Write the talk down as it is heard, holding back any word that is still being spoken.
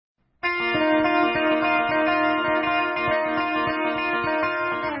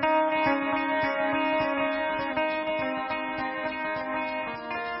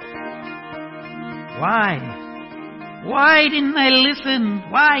Why didn't I listen?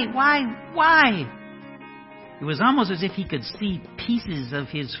 Why? It was almost as if he could see pieces of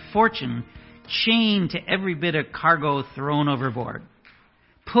his fortune chained to every bit of cargo thrown overboard,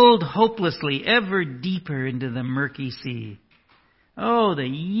 pulled hopelessly ever deeper into the murky sea. Oh, the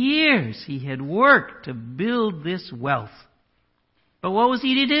years he had worked to build this wealth. But what was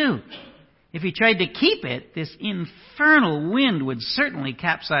he to do? If he tried to keep it, this infernal wind would certainly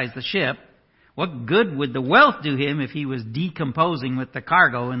capsize the ship. What good would the wealth do him if he was decomposing with the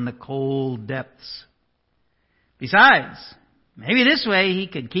cargo in the cold depths? Besides, maybe this way he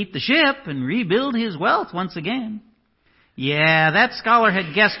could keep the ship and rebuild his wealth once again. Yeah, that scholar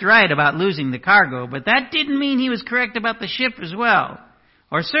had guessed right about losing the cargo, but that didn't mean he was correct about the ship as well.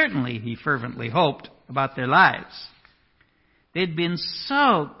 Or certainly, he fervently hoped, about their lives. They'd been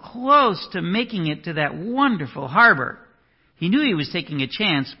so close to making it to that wonderful harbor. He knew he was taking a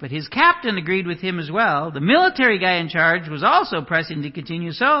chance, but his captain agreed with him as well. The military guy in charge was also pressing to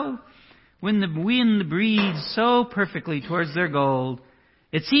continue. So, when the wind breathed so perfectly towards their goal,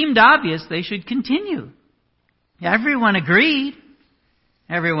 it seemed obvious they should continue. Everyone agreed.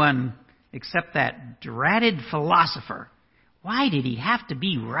 Everyone except that dratted philosopher. Why did he have to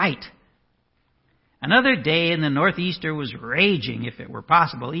be right? Another day and the northeaster was raging, if it were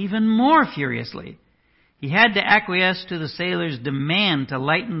possible, even more furiously. He had to acquiesce to the sailors' demand to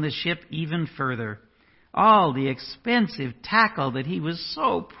lighten the ship even further. All the expensive tackle that he was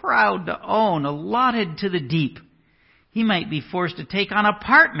so proud to own allotted to the deep. He might be forced to take on a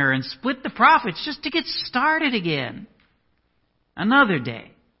partner and split the profits just to get started again. Another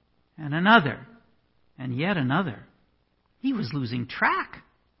day, and another, and yet another. He was losing track.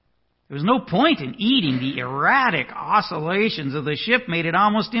 There was no point in eating. The erratic oscillations of the ship made it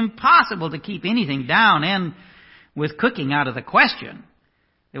almost impossible to keep anything down, and with cooking out of the question,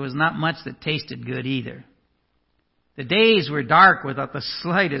 there was not much that tasted good either. The days were dark without the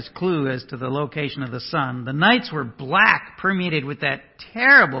slightest clue as to the location of the sun. The nights were black, permeated with that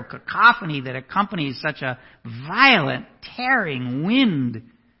terrible cacophony that accompanies such a violent, tearing wind.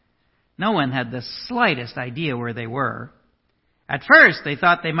 No one had the slightest idea where they were. At first, they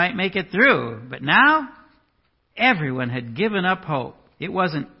thought they might make it through, but now everyone had given up hope. It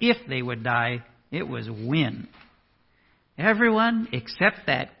wasn't if they would die, it was when. Everyone except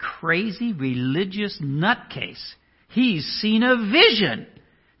that crazy religious nutcase. He's seen a vision.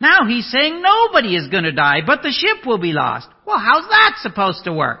 Now he's saying nobody is going to die, but the ship will be lost. Well, how's that supposed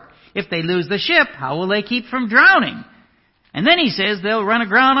to work? If they lose the ship, how will they keep from drowning? And then he says they'll run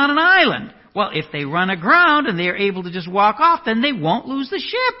aground on an island. Well, if they run aground and they're able to just walk off, then they won't lose the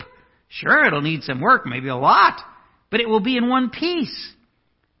ship. Sure, it'll need some work, maybe a lot, but it will be in one piece.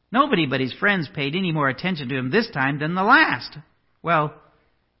 Nobody but his friends paid any more attention to him this time than the last. Well,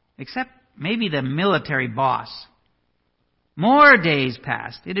 except maybe the military boss. More days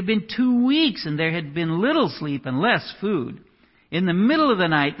passed. It had been 2 weeks and there had been little sleep and less food. In the middle of the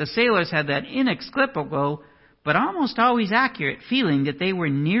night, the sailors had that inexplicable but almost always accurate feeling that they were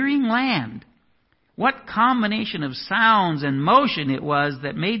nearing land. What combination of sounds and motion it was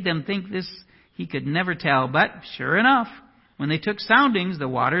that made them think this, he could never tell. But sure enough, when they took soundings, the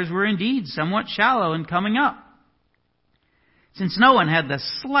waters were indeed somewhat shallow and coming up. Since no one had the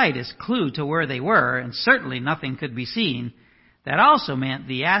slightest clue to where they were, and certainly nothing could be seen, that also meant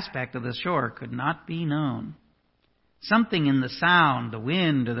the aspect of the shore could not be known. Something in the sound, the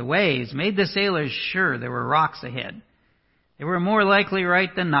wind, or the waves made the sailors sure there were rocks ahead. They were more likely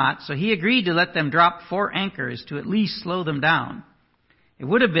right than not, so he agreed to let them drop 4 anchors to at least slow them down. It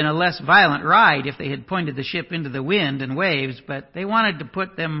would have been a less violent ride if they had pointed the ship into the wind and waves, but they wanted to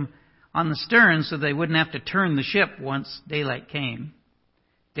put them on the stern so they wouldn't have to turn the ship once daylight came.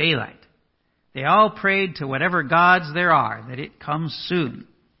 Daylight. They all prayed to whatever gods there are that it comes soon.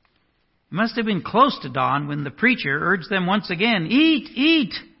 It must have been close to dawn when the preacher urged them once again, "Eat,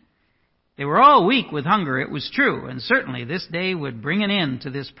 eat!" They were all weak with hunger, it was true, and certainly this day would bring an end to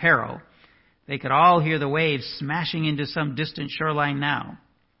this peril. They could all hear the waves smashing into some distant shoreline now.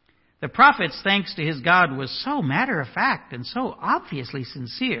 The prophet's thanks to his God was so matter-of-fact and so obviously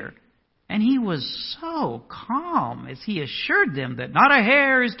sincere, and he was so calm as he assured them that not a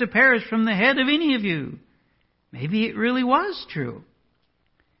hair is to perish from the head of any of you. Maybe it really was true.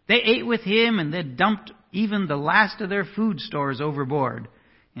 They ate with him and then dumped even the last of their food stores overboard.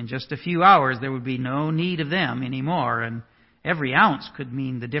 In just a few hours there would be no need of them anymore, and every ounce could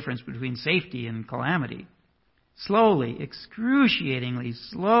mean the difference between safety and calamity. Slowly, excruciatingly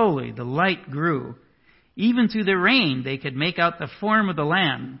slowly, the light grew. Even through the rain they could make out the form of the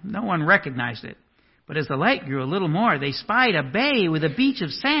land. No one recognized it. But as the light grew a little more, they spied a bay with a beach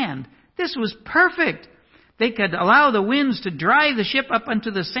of sand. This was perfect. They could allow the winds to drive the ship up onto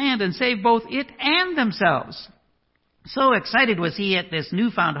the sand and save both it and themselves. So excited was he at this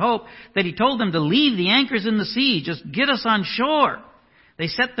newfound hope that he told them to leave the anchors in the sea, just get us on shore. They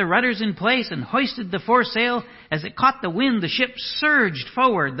set the rudders in place and hoisted the foresail. As it caught the wind, the ship surged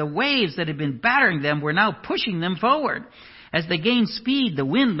forward. The waves that had been battering them were now pushing them forward. As they gained speed, the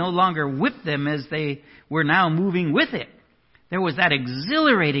wind no longer whipped them as they were now moving with it. There was that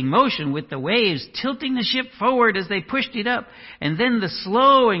exhilarating motion with the waves tilting the ship forward as they pushed it up, and then the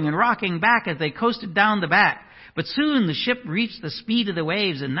slowing and rocking back as they coasted down the back. But soon the ship reached the speed of the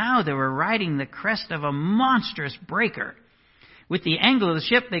waves, and now they were riding the crest of a monstrous breaker. With the angle of the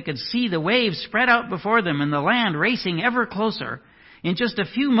ship, they could see the waves spread out before them and the land racing ever closer. In just a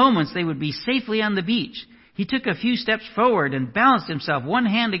few moments, they would be safely on the beach. He took a few steps forward and balanced himself, one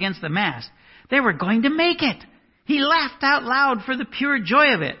hand against the mast. They were going to make it. He laughed out loud for the pure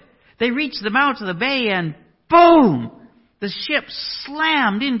joy of it. They reached the mouth of the bay and boom! The ship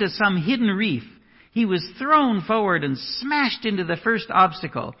slammed into some hidden reef. He was thrown forward and smashed into the first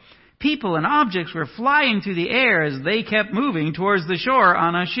obstacle. People and objects were flying through the air as they kept moving towards the shore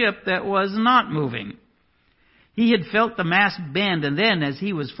on a ship that was not moving. He had felt the mast bend, and then, as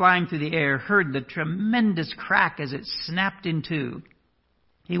he was flying through the air, heard the tremendous crack as it snapped in two.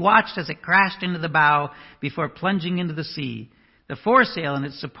 He watched as it crashed into the bow before plunging into the sea. The foresail and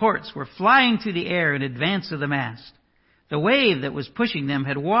its supports were flying through the air in advance of the mast. The wave that was pushing them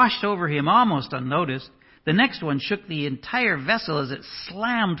had washed over him almost unnoticed. The next one shook the entire vessel as it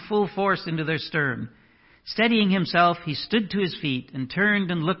slammed full force into their stern. Steadying himself, he stood to his feet and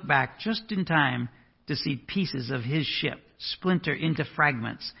turned and looked back just in time to see pieces of his ship splinter into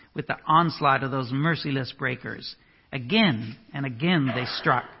fragments with the onslaught of those merciless breakers. Again and again they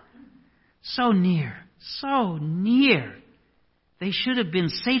struck. So near, so near. They should have been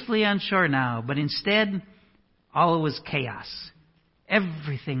safely on shore now, but instead, all was chaos.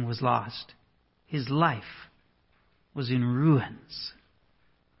 Everything was lost. His life was in ruins.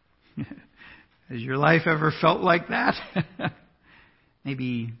 Has your life ever felt like that?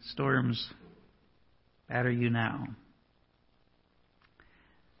 Maybe storms batter you now.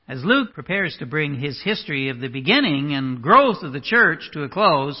 As Luke prepares to bring his history of the beginning and growth of the church to a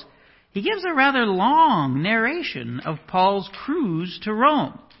close, he gives a rather long narration of Paul's cruise to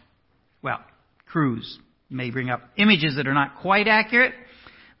Rome. Well, cruise may bring up images that are not quite accurate.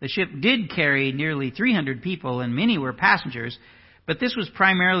 The ship did carry nearly 300 people, and many were passengers, but this was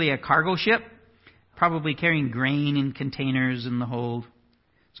primarily a cargo ship, probably carrying grain in containers in the hold.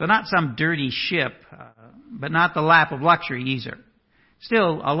 So not some dirty ship, but not the lap of luxury either.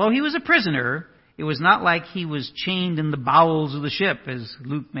 Still, although he was a prisoner, it was not like he was chained in the bowels of the ship, as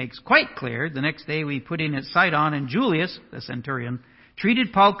Luke makes quite clear. The next day we put in at Sidon, and Julius, the centurion,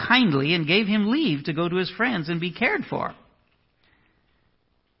 treated Paul kindly and gave him leave to go to his friends and be cared for.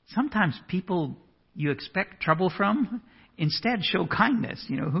 Sometimes people you expect trouble from instead show kindness.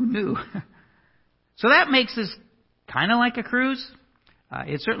 Who knew? So that makes this kind of like a cruise.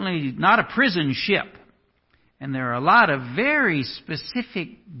 It's certainly not a prison ship. And there are a lot of very specific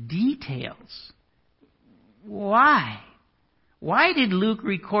details. Why? Why did Luke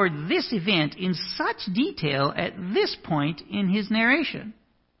record this event in such detail at this point in his narration?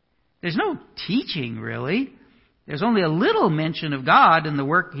 There's no teaching, really. There's only a little mention of God and the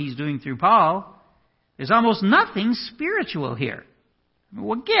work he's doing through Paul. There's almost nothing spiritual here.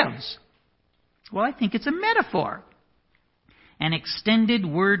 What gives? Well, I think it's a metaphor. An extended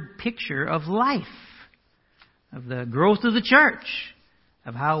word picture of life, of the growth of the church,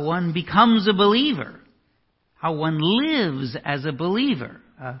 of how one becomes a believer, how one lives as a believer,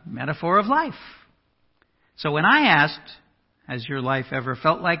 a metaphor of life. So when I asked, has your life ever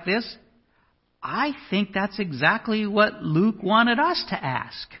felt like this? I think that's exactly what Luke wanted us to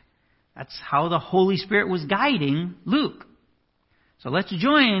ask. That's how the Holy Spirit was guiding Luke. So let's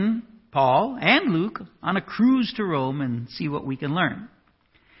join Paul and Luke on a cruise to Rome and see what we can learn.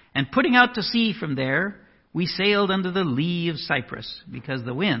 And putting out to sea from there, we sailed under the lee of Cyprus because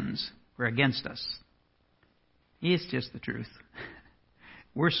the winds were against us. It's just the truth.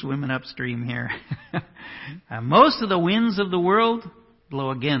 We're swimming upstream here. Most of the winds of the world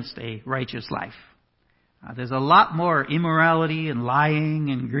blow against a righteous life. There's a lot more immorality and lying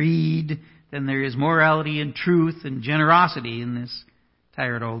and greed than there is morality and truth and generosity in this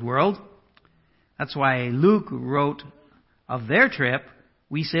tired old world. That's why Luke wrote of their trip,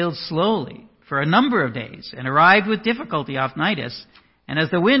 we sailed slowly for a number of days and arrived with difficulty off Cnidus. And as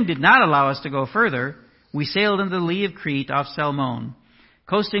the wind did not allow us to go further, we sailed under the lee of Crete off Salmone.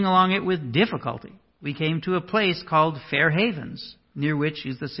 Coasting along it with difficulty, we came to a place called Fair Havens, near which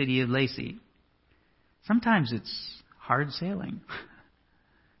is the city of Lace. Sometimes it's hard sailing.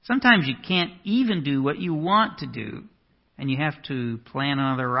 Sometimes you can't even do what you want to do, and you have to plan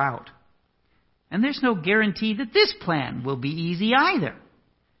another route. And there's no guarantee that this plan will be easy either.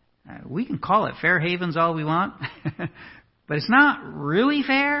 We can call it fair havens all we want, but it's not really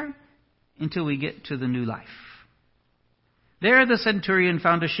fair until we get to the new life. There the centurion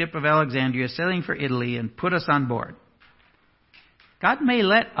found a ship of Alexandria sailing for Italy and put us on board. God may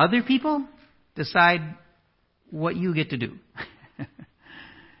let other people decide what you get to do.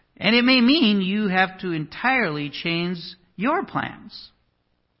 And it may mean you have to entirely change your plans.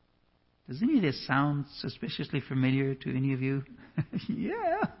 Does any of this sound suspiciously familiar to any of you?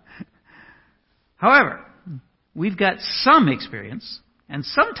 Yeah. However, we've got some experience, and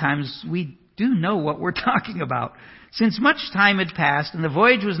sometimes we do know what we're talking about. Since much time had passed, and the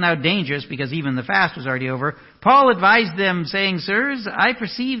voyage was now dangerous because even the fast was already over, Paul advised them, saying, "Sirs, I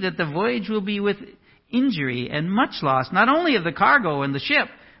perceive that the voyage will be with injury and much loss, not only of the cargo and the ship,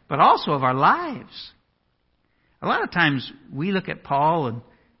 but also of our lives." A lot of times we look at Paul and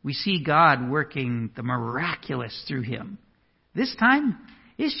we see God working the miraculous through him. This time,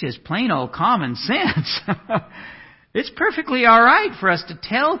 it's just plain old common sense. It's perfectly all right for us to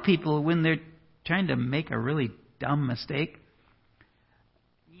tell people when they're trying to make a really dumb mistake,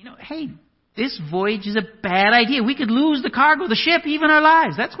 hey, this voyage is a bad idea. We could lose the cargo, the ship, even our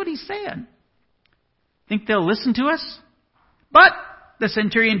lives. That's what he's saying. Think they'll listen to us? But the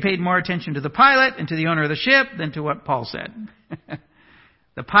centurion paid more attention to the pilot and to the owner of the ship than to what Paul said.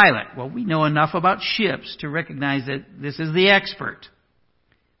 The pilot, well, we know enough about ships to recognize that this is the expert.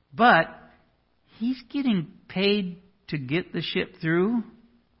 But he's getting paid to get the ship through.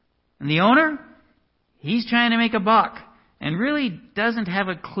 And the owner, he's trying to make a buck and really doesn't have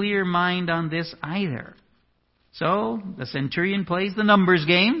a clear mind on this either. So the centurion plays the numbers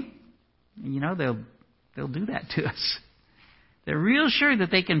game. They'll do that to us. They're real sure that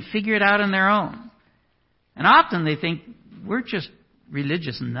they can figure it out on their own. And often they think we're just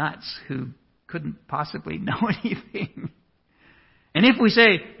religious nuts who couldn't possibly know anything. And if we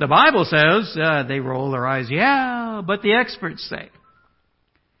say, the Bible says, they roll their eyes, yeah, but the experts say.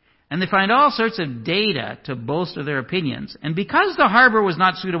 And they find all sorts of data to bolster their opinions. And because the harbor was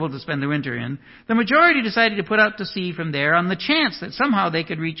not suitable to spend the winter in, the majority decided to put out to sea from there on the chance that somehow they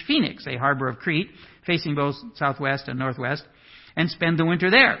could reach Phoenix, a harbor of Crete, facing both southwest and northwest, and spend the winter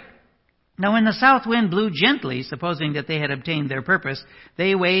there. Now when the south wind blew gently, supposing that they had obtained their purpose,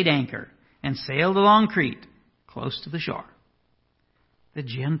 they weighed anchor and sailed along Crete, close to the shore. The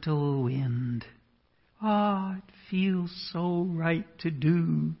gentle wind. It feels so right to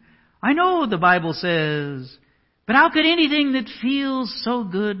do. I know the Bible says, but how could anything that feels so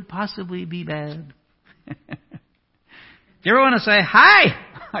good possibly be bad? Do you ever want to say, hi,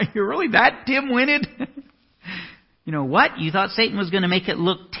 are you really that dim-witted? You know what? You thought Satan was going to make it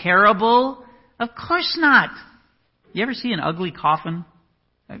look terrible? Of course not. You ever see an ugly coffin?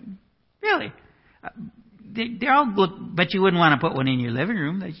 Really? They all look, but you wouldn't want to put one in your living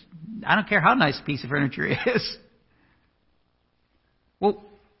room. I don't care how nice a piece of furniture is. Well,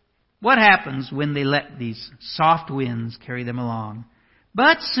 what happens when they let these soft winds carry them along?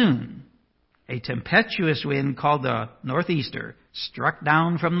 But soon, a tempestuous wind called the northeaster struck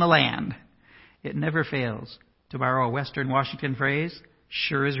down from the land. It never fails. To borrow a Western Washington phrase,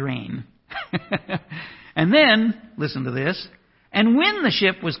 sure as rain. And then, listen to this, and when the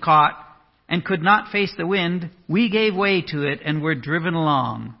ship was caught and could not face the wind, we gave way to it and were driven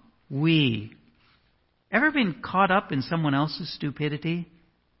along. We. Ever been caught up in someone else's stupidity?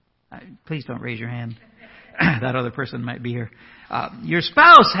 Please don't raise your hand. That other person might be here. Your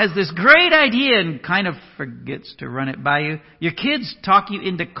spouse has this great idea and kind of forgets to run it by you. Your kids talk you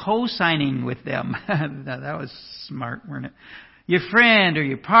into co-signing with them. That was smart, weren't it? Your friend or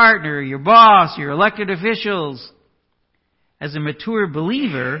your partner or your boss, your elected officials. As a mature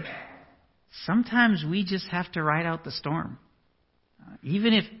believer, sometimes we just have to ride out the storm.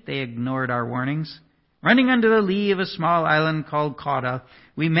 Even if they ignored our warnings. Running under the lee of a small island called Cauda,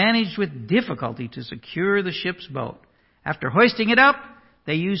 we managed with difficulty to secure the ship's boat. After hoisting it up,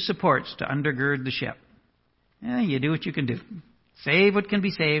 they used supports to undergird the ship. You do what you can do. Save what can be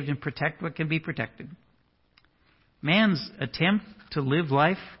saved and protect what can be protected. Man's attempt to live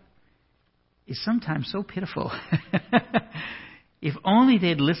life is sometimes so pitiful. If only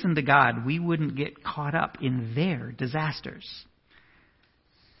they'd listened to God, we wouldn't get caught up in their disasters.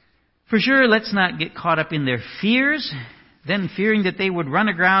 For sure, let's not get caught up in their fears. Then, fearing that they would run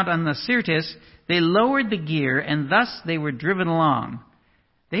aground on the Syrtis, they lowered the gear, and thus they were driven along.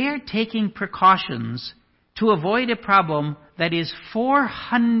 They are taking precautions to avoid a problem that is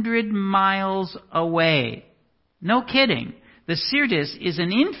 400 miles away. No kidding. The Syrtis is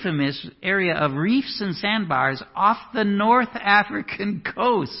an infamous area of reefs and sandbars off the North African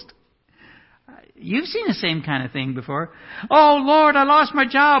coast. You've seen the same kind of thing before. Oh, Lord, I lost my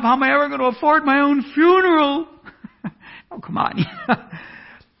job. How am I ever going to afford my own funeral? Oh, come on.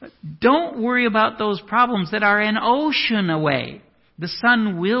 Don't worry about those problems that are an ocean away. The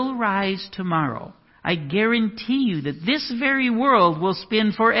sun will rise tomorrow. I guarantee you that this very world will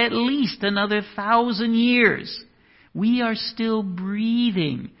spin for at least another 1,000 years. We are still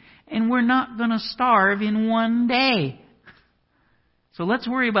breathing, and we're not going to starve in one day. So let's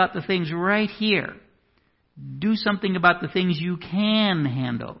worry about the things right here. Do something about the things you can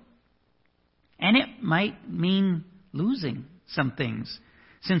handle. And it might mean losing some things.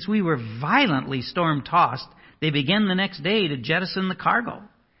 Since we were violently storm-tossed, they began the next day to jettison the cargo.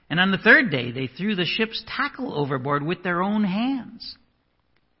 And on the third day, they threw the ship's tackle overboard with their own hands.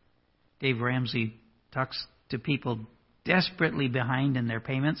 Dave Ramsey talks to people desperately behind in their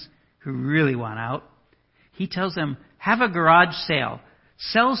payments who really want out. He tells them, have a garage sale.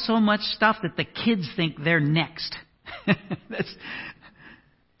 Sell so much stuff that the kids think they're next.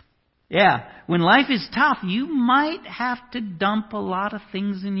 When life is tough, you might have to dump a lot of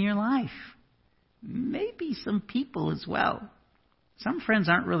things in your life. Maybe some people as well. Some friends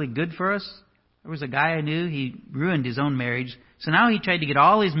aren't really good for us. There was a guy I knew, he ruined his own marriage. So now he tried to get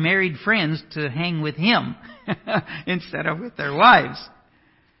all his married friends to hang with him instead of with their wives.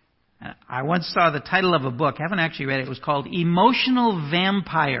 I once saw the title of a book. I haven't actually read it. It was called Emotional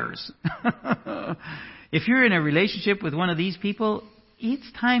Vampires. If you're in a relationship with one of these people,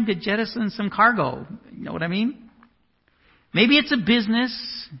 it's time to jettison some cargo. You know what I mean? Maybe it's a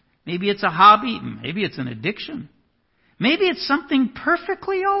business. Maybe it's a hobby. Maybe it's an addiction. Maybe it's something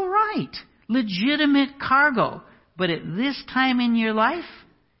perfectly all right. Legitimate cargo. But at this time in your life,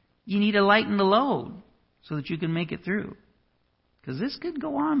 you need to lighten the load so that you can make it through. Because this could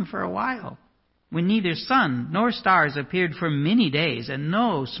go on for a while. When neither sun nor stars appeared for many days, and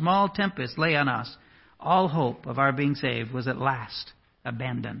no small tempest lay on us, all hope of our being saved was at last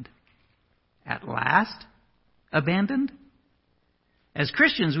abandoned. At last abandoned? As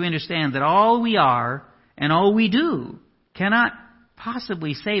Christians, we understand that all we are and all we do cannot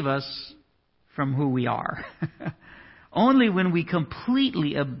possibly save us from who we are. Only when we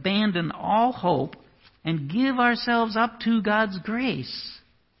completely abandon all hope and give ourselves up to God's grace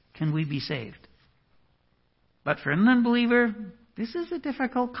can we be saved. But for an unbeliever, this is a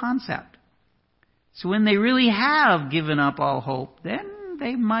difficult concept. So when they really have given up all hope, then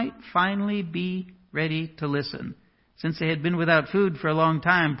they might finally be ready to listen. Since they had been without food for a long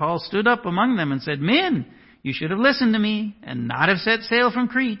time, Paul stood up among them and said, Men, you should have listened to me and not have set sail from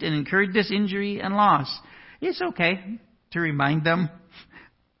Crete and incurred this injury and loss. It's okay to remind them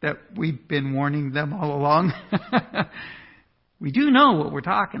that we've been warning them all along. We do know what we're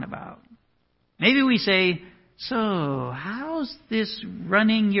talking about. Maybe we say, so how's this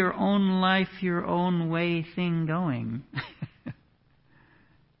running your own life, your own way thing going?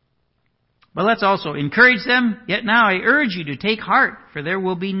 But let's also encourage them. Yet now I urge you to take heart, for there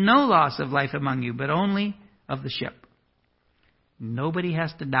will be no loss of life among you, but only of the ship. Nobody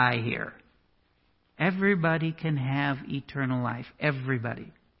has to die here. Everybody can have eternal life.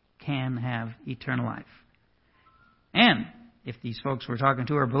 Everybody can have eternal life. And if these folks we're talking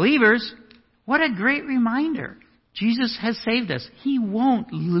to are believers, what a great reminder. Jesus has saved us. He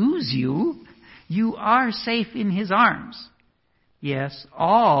won't lose you. You are safe in His arms. Yes,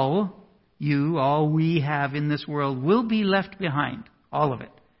 all we have in this world will be left behind. All of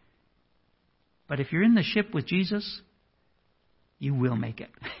it. But if you're in the ship with Jesus, you will make it.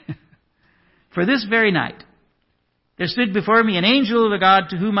 For this very night, there stood before me an angel of the God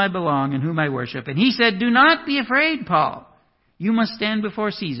to whom I belong and whom I worship. And he said, Do not be afraid, Paul. You must stand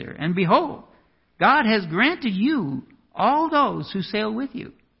before Caesar. And behold, God has granted you all those who sail with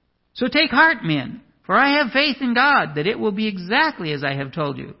you. So take heart, men, for I have faith in God that it will be exactly as I have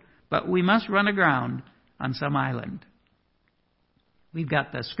told you. But we must run aground on some island. We've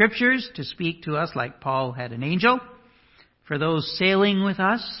got the scriptures to speak to us like Paul had an angel. For those sailing with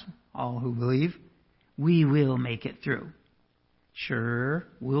us, all who believe, we will make it through. Sure,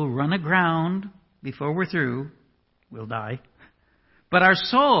 we'll run aground before we're through. We'll die. But our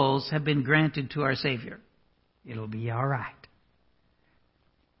souls have been granted to our Savior. It'll be all right.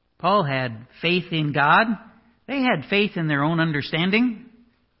 Paul had faith in God. They had faith in their own understanding.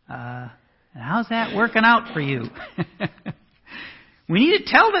 How's that working out for you? We need to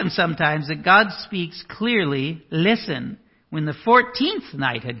tell them sometimes that God speaks clearly. Listen. When the 14th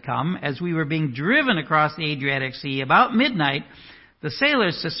night had come, as we were being driven across the Adriatic Sea, about midnight, the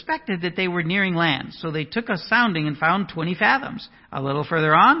sailors suspected that they were nearing land. So they took a sounding and found 20 fathoms. A little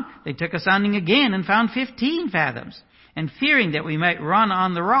further on, they took a sounding again and found 15 fathoms. And fearing that we might run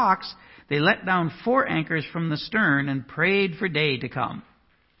on the rocks, they let down 4 anchors from the stern and prayed for day to come.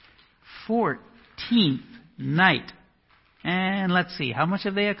 14th night. And let's see, how much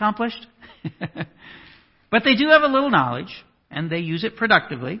have they accomplished? But they do have a little knowledge, and they use it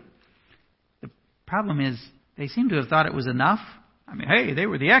productively. The problem is, they seem to have thought it was enough. I mean, hey, they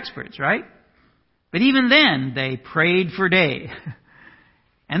were the experts, right? But even then, they prayed for day.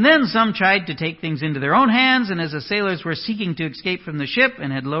 And then some tried to take things into their own hands, and as the sailors were seeking to escape from the ship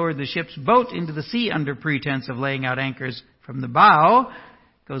and had lowered the ship's boat into the sea under pretense of laying out anchors from the bow,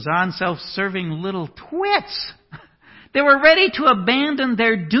 goes on, self-serving little twits. They were ready to abandon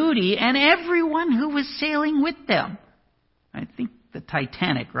their duty and everyone who was sailing with them. I think the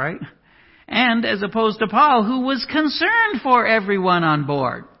Titanic, right? And as opposed to Paul, who was concerned for everyone on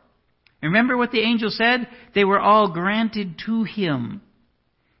board. Remember what the angel said? They were all granted to him.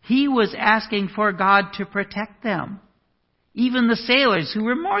 He was asking for God to protect them. Even the sailors who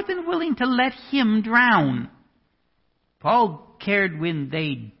were more than willing to let him drown. Paul cared when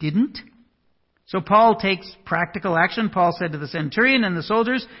they didn't. So Paul takes practical action. Paul said to the centurion and the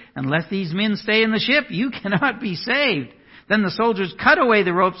soldiers, "Unless these men stay in the ship, you cannot be saved." Then the soldiers cut away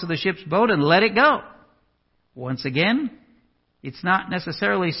the ropes of the ship's boat and let it go. Once again, it's not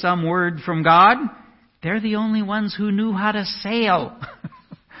necessarily some word from God. They're the only ones who knew how to sail.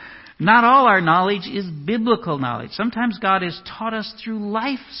 Not all our knowledge is biblical knowledge. Sometimes God has taught us through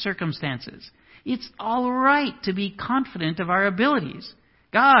life circumstances. It's all right to be confident of our abilities.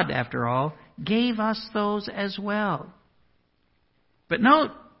 God, after all, gave us those as well. But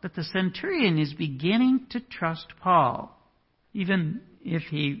note that the centurion is beginning to trust Paul. Even if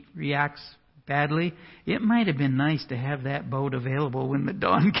he reacts badly, it might have been nice to have that boat available when the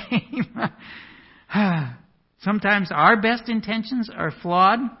dawn came. Sometimes our best intentions are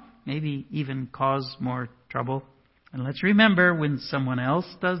flawed, maybe even cause more trouble. And let's remember, when someone else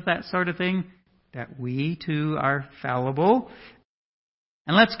does that sort of thing, that we too are fallible.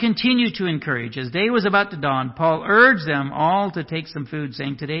 And let's continue to encourage. As day was about to dawn, Paul urged them all to take some food,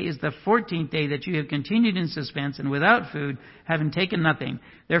 saying, "Today is the 14th day that you have continued in suspense and without food, having taken nothing.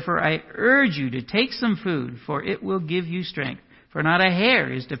 Therefore I urge you to take some food, for it will give you strength. For not a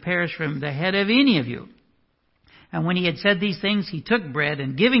hair is to perish from the head of any of you." And when he had said these things, he took bread,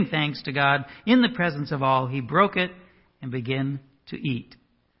 and giving thanks to God in the presence of all, he broke it and began to eat.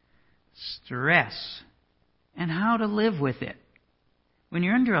 Stress and how to live with it. When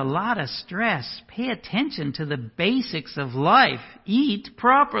you're under a lot of stress, pay attention to the basics of life. Eat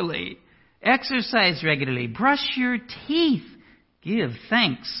properly. Exercise regularly. Brush your teeth. Give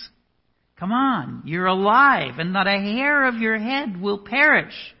thanks. Come on, you're alive, and not a hair of your head will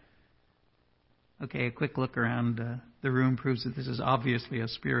perish. Okay, a quick look around the room proves that this is obviously a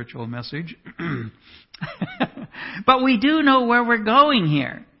spiritual message. But we do know where we're going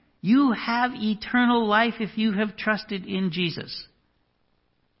here. You have eternal life if you have trusted in Jesus.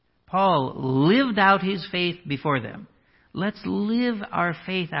 Paul lived out his faith before them. Let's live our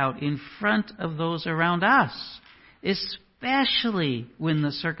faith out in front of those around us, especially when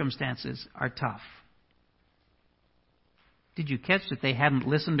the circumstances are tough. Did you catch that they hadn't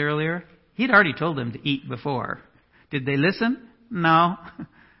listened earlier? He'd already told them to eat before. Did they listen? No.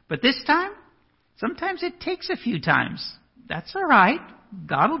 But this time, sometimes it takes a few times. That's all right.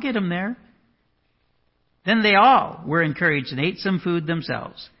 God will get them there. Then they all were encouraged and ate some food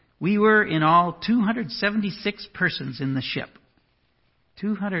themselves. We were in all 276 persons in the ship.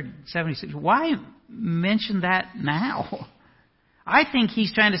 276. Why mention that now? I think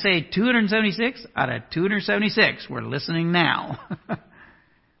he's trying to say 276 out of 276. We're listening now.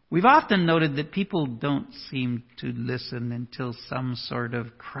 We've often noted that people don't seem to listen until some sort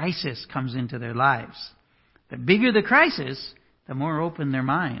of crisis comes into their lives. The bigger the crisis, the more open their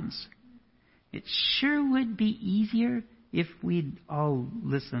minds. It sure would be easier if we'd all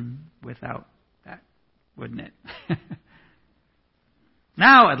listen without that, wouldn't it?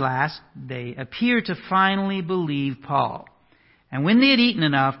 Now, at last, they appear to finally believe Paul. And when they had eaten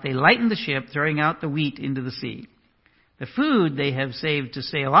enough, they lightened the ship, throwing out the wheat into the sea. The food they have saved to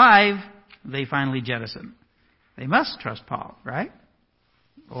stay alive, they finally jettison. They must trust Paul, right?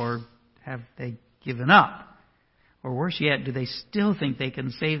 Or have they given up? Or worse yet, do they still think they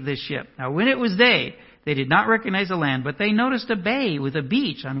can save this ship? Now, when it was day, they did not recognize the land, but they noticed a bay with a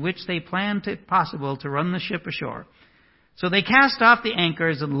beach on which they planned, if possible, to run the ship ashore. So they cast off the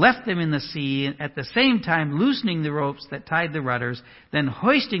anchors and left them in the sea, at the same time loosening the ropes that tied the rudders. Then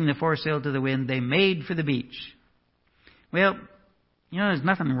hoisting the foresail to the wind, they made for the beach. Well, there's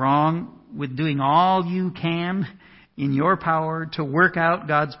nothing wrong with doing all you can in your power to work out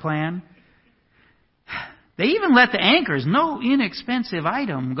God's plan. They even let the anchors, no inexpensive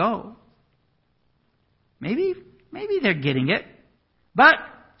item, go. Maybe they're getting it. But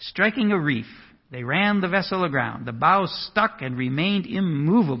striking a reef, they ran the vessel aground. The bow stuck and remained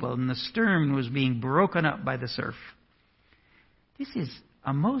immovable, and the stern was being broken up by the surf. This is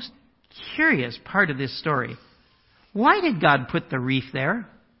a most curious part of this story. Why did God put the reef there?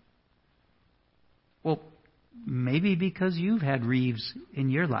 Well, maybe because you've had reefs in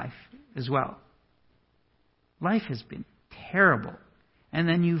your life as well. Life has been terrible. And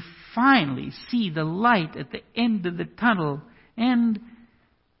then you finally see the light at the end of the tunnel, and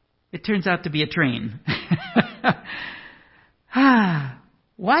it turns out to be a train.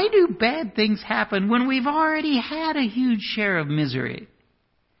 Why do bad things happen when we've already had a huge share of misery?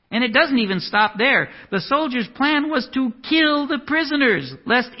 And it doesn't even stop there. The soldiers' plan was to kill the prisoners,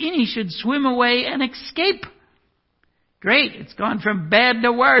 lest any should swim away and escape. Great, it's gone from bad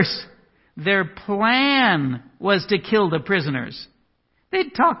to worse. Their plan was to kill the prisoners.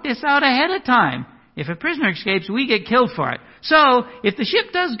 They'd talked this out ahead of time. If a prisoner escapes, we get killed for it. So, if the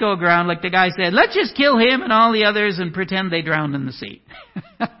ship does go aground, like the guy said, let's just kill him and all the others and pretend they drowned in the sea.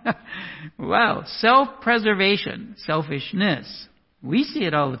 Wow, self-preservation, selfishness. We see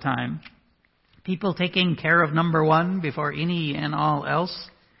it all the time. People taking care of number one before any and all else.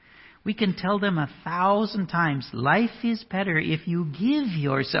 We can tell them 1,000 times, life is better if you give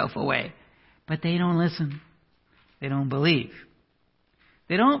yourself away. But they don't listen. They don't believe.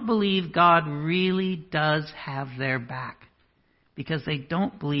 They don't believe God really does have their back, because they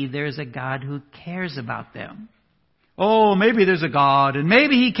don't believe there's a God who cares about them. Oh, maybe there's a God, and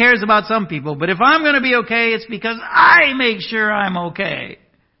maybe He cares about some people, but if I'm going to be okay, it's because I make sure I'm okay.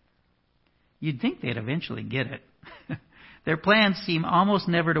 You'd think they'd eventually get it. Their plans seem almost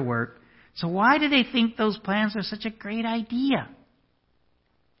never to work. So why do they think those plans are such a great idea?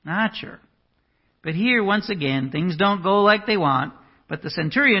 Not sure. But here, once again, things don't go like they want. But the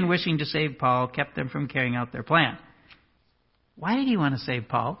centurion, wishing to save Paul, kept them from carrying out their plan. Why did he want to save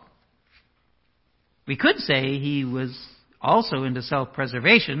Paul? We could say he was also into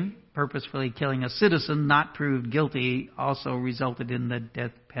self-preservation. Purposefully killing a citizen not proved guilty also resulted in the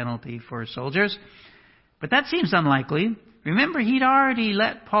death penalty for soldiers. But that seems unlikely. Remember, he'd already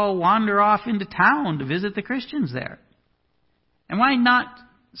let Paul wander off into town to visit the Christians there. And why not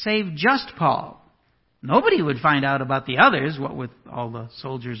save just Paul? Nobody would find out about the others, what with all the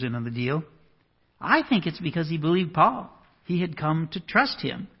soldiers in on the deal. I think it's because he believed Paul. He had come to trust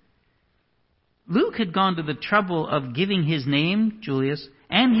him. Luke had gone to the trouble of giving his name, Julius,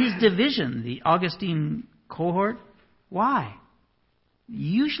 and his division, the Augustine cohort. Why?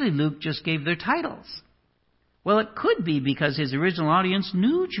 Usually Luke just gave their titles. Well, it could be because his original audience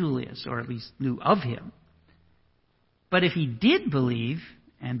knew Julius, or at least knew of him. But if he did believe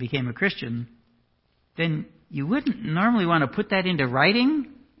and became a Christian, then you wouldn't normally want to put that into writing.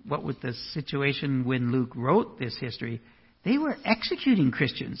 What with the situation when Luke wrote this history, they were executing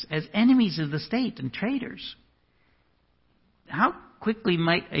Christians as enemies of the state and traitors. How quickly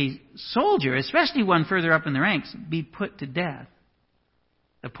might a soldier, especially one further up in the ranks, be put to death?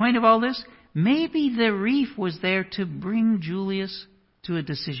 The point of all this? Maybe the reef was there to bring Julius to a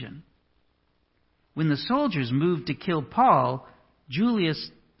decision. When the soldiers moved to kill Paul, Julius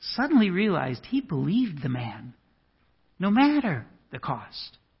suddenly realized he believed the man, no matter the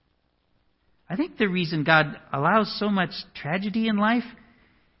cost. I think the reason God allows so much tragedy in life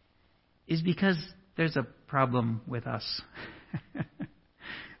is because there's a problem with us.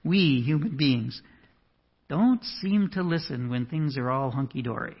 We, human beings, don't seem to listen when things are all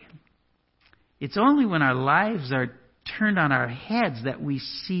hunky-dory. It's only when our lives are turned on our heads that we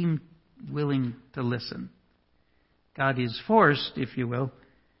seem willing to listen. God is forced, if you will,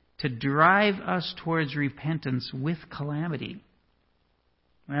 to drive us towards repentance with calamity.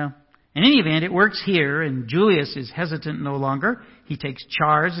 Well, in any event, it works here, and Julius is hesitant no longer. He takes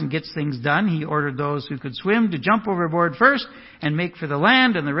charge and gets things done. He ordered those who could swim to jump overboard first and make for the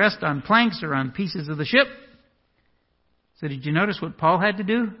land, and the rest on planks or on pieces of the ship. So did you notice what Paul had to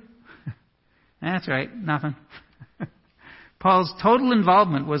do? That's right, nothing. Paul's total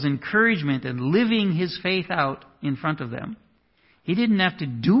involvement was encouragement and living his faith out in front of them. He didn't have to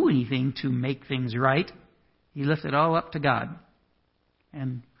do anything to make things right. He left it all up to God.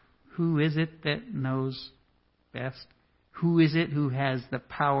 And who is it that knows best? Who is it who has the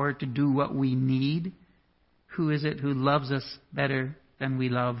power to do what we need? Who is it who loves us better than we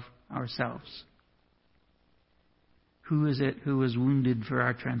love ourselves? Who is it who was wounded for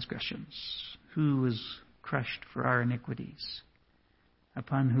our transgressions? Who was crushed for our iniquities?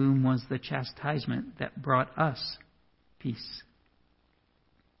 Upon whom was the chastisement that brought us peace?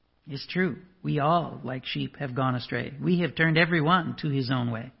 It's true. We all, like sheep, have gone astray. We have turned every one to his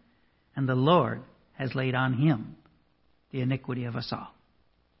own way. And the Lord has laid on him the iniquity of us all.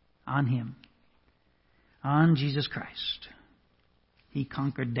 On him. On Jesus Christ. He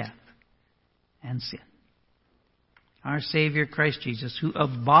conquered death and sin. Our Savior Christ Jesus, who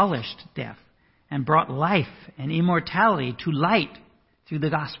abolished death and brought life and immortality to light through the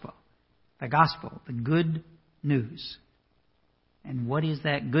gospel. The gospel, the good news. And what is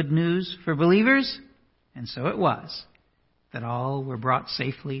that good news for believers? And so it was, that all were brought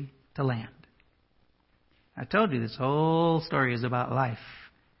safely to land. I told you this whole story is about life,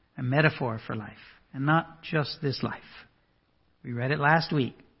 a metaphor for life, and not just this life. We read it last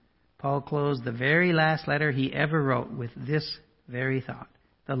week. Paul closed the very last letter he ever wrote with this very thought.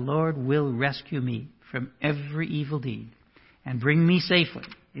 The Lord will rescue me from every evil deed and bring me safely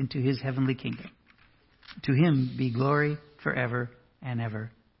into his heavenly kingdom. To him be glory forever and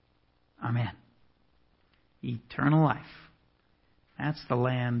ever. Amen. Eternal life. That's the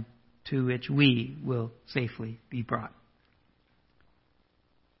land to which we will safely be brought.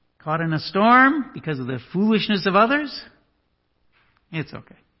 Caught in a storm because of the foolishness of others? It's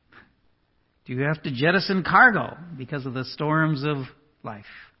okay. Do you have to jettison cargo because of the storms of life?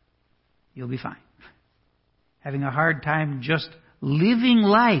 You'll be fine. Having a hard time just living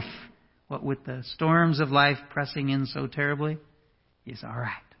life, what with the storms of life pressing in so terribly, is all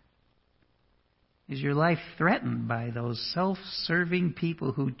right. Is your life threatened by those self-serving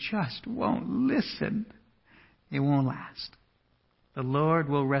people who just won't listen? It won't last. The Lord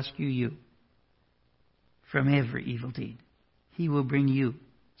will rescue you from every evil deed. He will bring you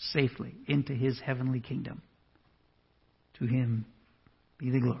safely into his heavenly kingdom. To him be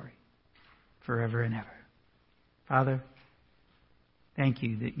the glory forever and ever. Father, thank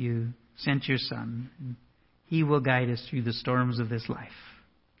you that you sent your Son. And he will guide us through the storms of this life.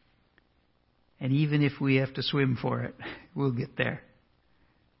 And even if we have to swim for it, we'll get there.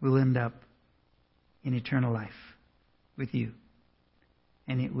 We'll end up in eternal life with you.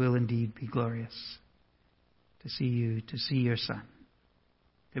 And it will indeed be glorious to see you, to see your Son,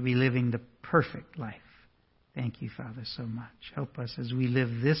 to be living the perfect life. Thank you, Father, so much. Help us as we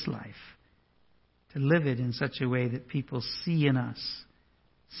live this life to live it in such a way that people see in us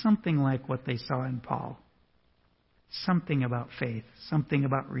something like what they saw in Paul. Something about faith, something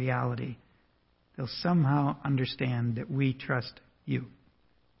about reality. They'll somehow understand that we trust you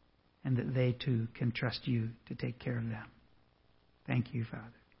and that they too can trust you to take care of them. Thank you, Father.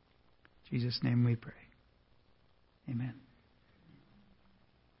 In Jesus' name we pray. Amen.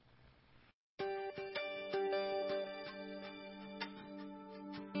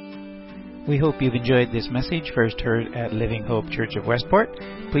 We hope you've enjoyed this message, first heard at Living Hope Church of Westport.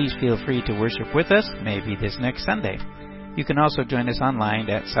 Please feel free to worship with us, maybe this next Sunday. You can also join us online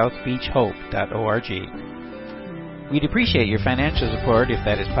at southbeachhope.org. We'd appreciate your financial support if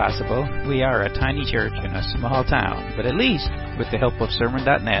that is possible. We are a tiny church in a small town, but at least, with the help of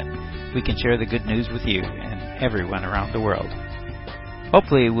sermon.net, we can share the good news with you and everyone around the world.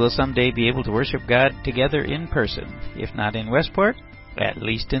 Hopefully, we'll someday be able to worship God together in person, if not in Westport, at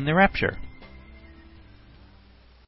least in the rapture.